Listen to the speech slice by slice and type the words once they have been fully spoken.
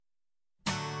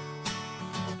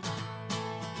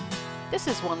This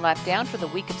is One Lap Down for the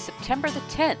week of September the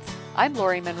 10th. I'm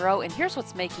Lori Munro, and here's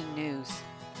what's making news.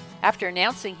 After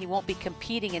announcing he won't be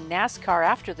competing in NASCAR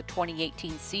after the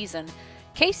 2018 season,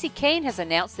 Kasey Kahne has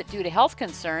announced that due to health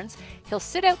concerns, he'll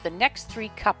sit out the next 3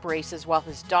 Cup races while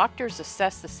his doctors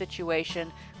assess the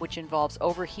situation, which involves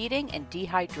overheating and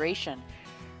dehydration.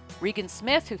 Regan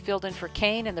Smith, who filled in for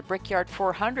Kahne in the Brickyard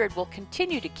 400, will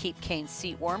continue to keep Kahne's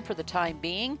seat warm for the time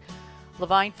being.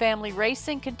 Levine Family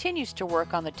Racing continues to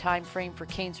work on the time frame for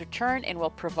Kahne's return and will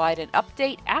provide an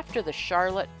update after the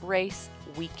Charlotte race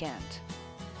weekend.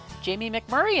 Jamie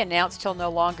McMurray announced he'll no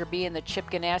longer be in the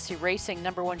Chip Ganassi Racing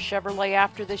No. 1 Chevrolet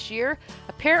after this year.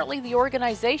 Apparently, the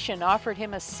organization offered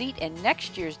him a seat in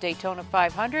next year's Daytona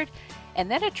 500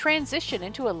 and then a transition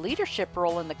into a leadership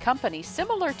role in the company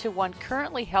similar to one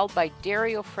currently held by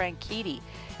Dario Franchitti.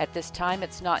 At this time,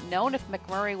 it's not known if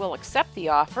McMurray will accept the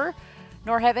offer,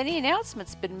 nor have any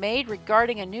announcements been made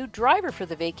regarding a new driver for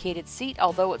the vacated seat,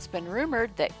 although it's been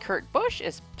rumored that Kurt Busch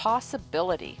is a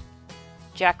possibility.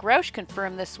 Jack Roush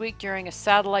confirmed this week during a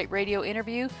satellite radio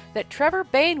interview that Trevor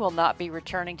Bayne will not be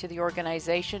returning to the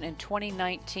organization in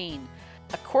 2019.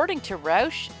 According to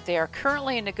Roush, they are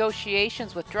currently in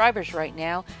negotiations with drivers right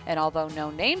now, and although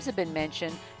no names have been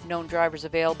mentioned, known drivers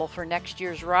available for next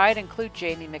year's ride include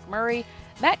Jamie McMurray,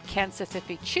 Matt Kenseth if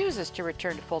he chooses to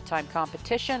return to full-time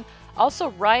competition, also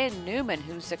Ryan Newman,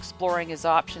 who's exploring his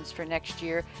options for next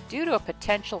year due to a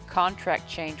potential contract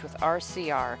change with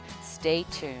RCR. Stay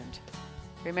tuned.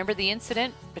 Remember the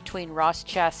incident between Ross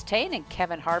Chastain and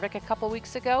Kevin Harvick a couple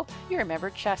weeks ago? You remember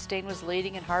Chastain was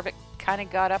leading and Harvick kind of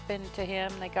got up into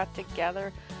him. They got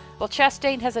together. Well,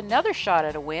 Chastain has another shot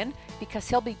at a win because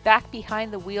he'll be back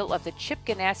behind the wheel of the Chip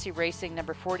Ganassi Racing No.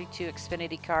 42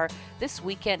 Xfinity car this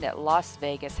weekend at Las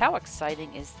Vegas. How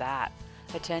exciting is that?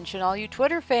 Attention all you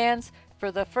Twitter fans.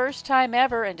 For the first time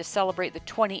ever and to celebrate the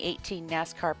 2018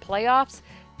 NASCAR playoffs,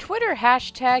 Twitter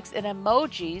hashtags and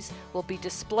emojis will be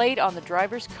displayed on the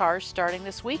drivers' cars starting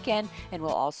this weekend and will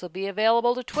also be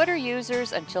available to Twitter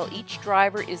users until each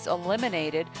driver is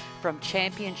eliminated from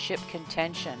championship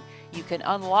contention. You can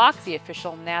unlock the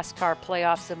official NASCAR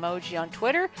Playoffs emoji on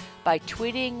Twitter by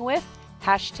tweeting with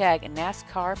hashtag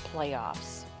NASCAR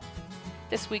Playoffs.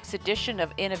 This week's edition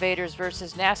of Innovators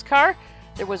vs. NASCAR,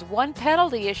 there was one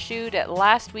penalty issued at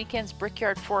last weekend's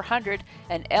Brickyard 400,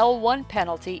 an L1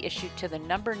 penalty issued to the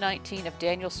number 19 of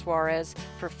Daniel Suarez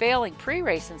for failing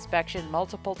pre-race inspection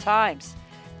multiple times.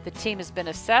 The team has been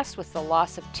assessed with the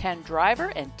loss of 10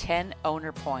 driver and 10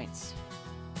 owner points.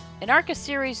 In ARCA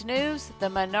Series news, the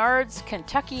Menards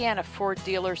Kentuckiana Ford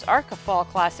Dealers ARCA Fall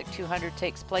Classic 200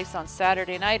 takes place on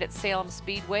Saturday night at Salem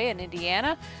Speedway in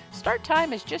Indiana. Start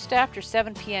time is just after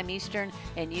 7 p.m. Eastern,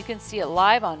 and you can see it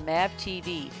live on MAV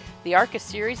TV. The ARCA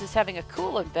Series is having a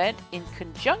cool event in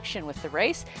conjunction with the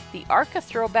race, the ARCA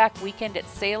Throwback Weekend at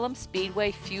Salem Speedway,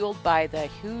 fueled by the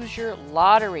Hoosier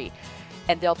Lottery.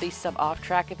 And there'll be some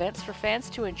off-track events for fans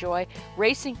to enjoy.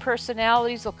 Racing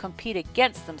personalities will compete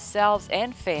against themselves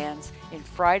and fans in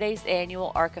Friday's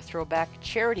annual ARCA Throwback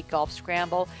Charity Golf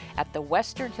Scramble at the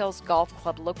Western Hills Golf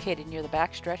Club located near the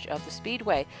backstretch of the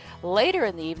Speedway. Later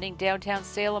in the evening, downtown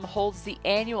Salem holds the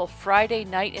annual Friday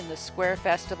Night in the Square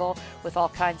Festival with all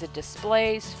kinds of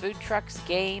displays, food trucks,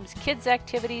 games, kids'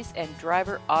 activities, and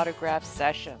driver autograph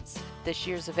sessions. This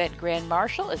year's event Grand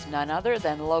Marshal is none other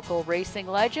than local racing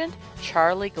legend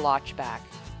Charlie Glochbach.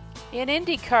 In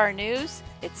IndyCar news,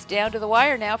 it's down to the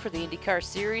wire now for the IndyCar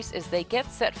Series as they get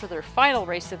set for their final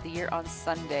race of the year on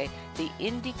Sunday, the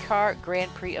IndyCar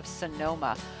Grand Prix of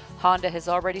Sonoma. Honda has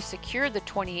already secured the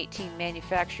 2018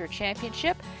 Manufacturer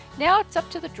Championship. Now it's up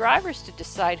to the drivers to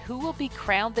decide who will be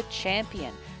crowned the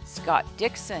champion. Scott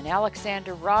Dixon,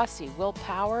 Alexander Rossi, Will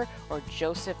Power, or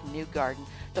Joseph Newgarden.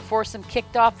 The foursome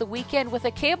kicked off the weekend with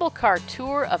a cable car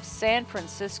tour of San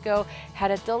Francisco,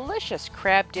 had a delicious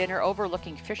crab dinner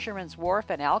overlooking Fisherman's Wharf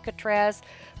and Alcatraz.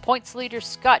 Points leader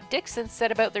Scott Dixon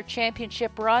said about their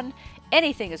championship run,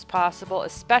 anything is possible,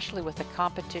 especially with the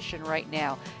competition right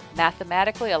now.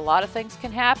 Mathematically, a lot of things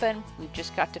can happen. We've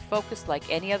just got to focus like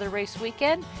any other race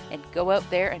weekend and go out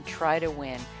there and try to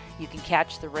win. You can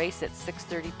catch the race at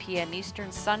 6:30 p.m.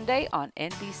 Eastern Sunday on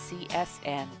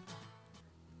NBCSN.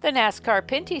 The NASCAR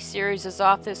Pinty Series is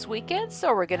off this weekend,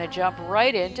 so we're going to jump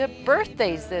right into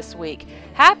birthdays this week.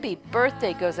 Happy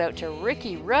birthday goes out to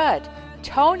Ricky Rudd,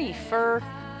 Tony Furr,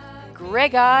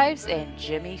 Greg Ives, and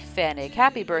Jimmy Fennig.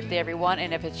 Happy birthday, everyone,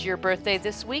 and if it's your birthday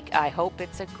this week, I hope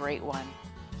it's a great one.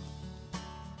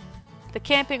 The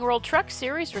Camping World Truck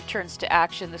Series returns to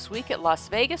action this week at Las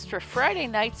Vegas for Friday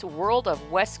night's World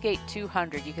of Westgate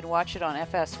 200. You can watch it on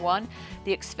FS1.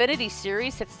 The Xfinity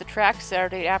Series hits the track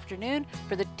Saturday afternoon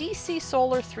for the DC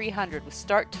Solar 300 with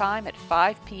start time at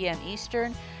 5 p.m.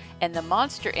 Eastern. And the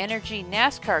Monster Energy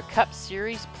NASCAR Cup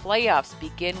Series playoffs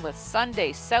begin with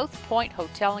Sunday South Point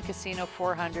Hotel and Casino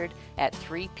 400 at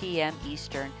 3 p.m.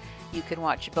 Eastern. You can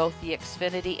watch both the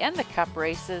Xfinity and the Cup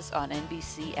races on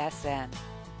NBCSN.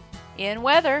 In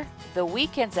weather, the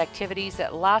weekend's activities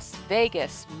at Las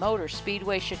Vegas Motor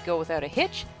Speedway should go without a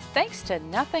hitch thanks to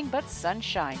nothing but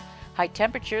sunshine. High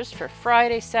temperatures for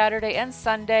Friday, Saturday, and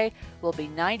Sunday will be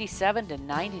 97 to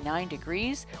 99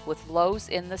 degrees with lows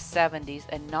in the 70s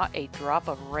and not a drop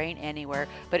of rain anywhere.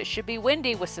 But it should be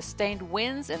windy with sustained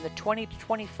winds in the 20 to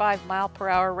 25 mile per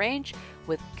hour range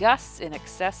with gusts in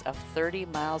excess of 30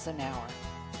 miles an hour.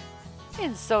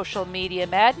 In social media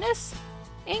madness,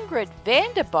 Ingrid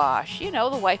van de Bosch,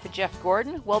 the wife of Jeff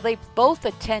Gordon, well, they both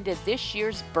attended this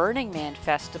year's Burning Man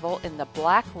Festival in the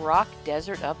Black Rock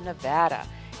Desert of Nevada.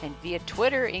 And via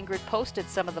Twitter, Ingrid posted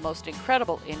some of the most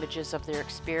incredible images of their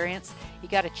experience. You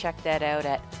got to check that out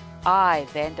at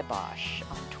 @VanDeBosch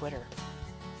on Twitter.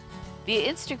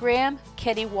 Via Instagram,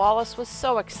 Kenny Wallace was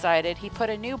so excited he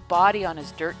put a new body on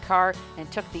his dirt car and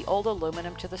took the old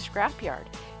aluminum to the scrapyard.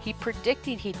 He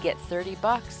predicted he'd get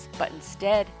 $30, but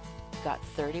instead got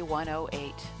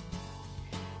 $31.08.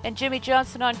 And Jimmy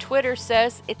Johnson on Twitter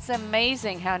says, "It's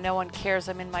amazing how no one cares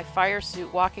I'm in my fire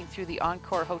suit walking through the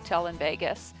Encore Hotel in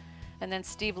Vegas." And then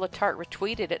Steve Letarte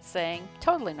retweeted it saying,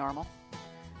 "Totally normal."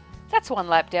 That's One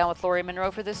Lap Down with Lori Munro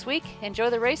for this week.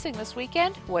 Enjoy the racing this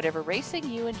weekend, whatever racing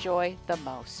you enjoy the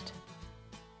most.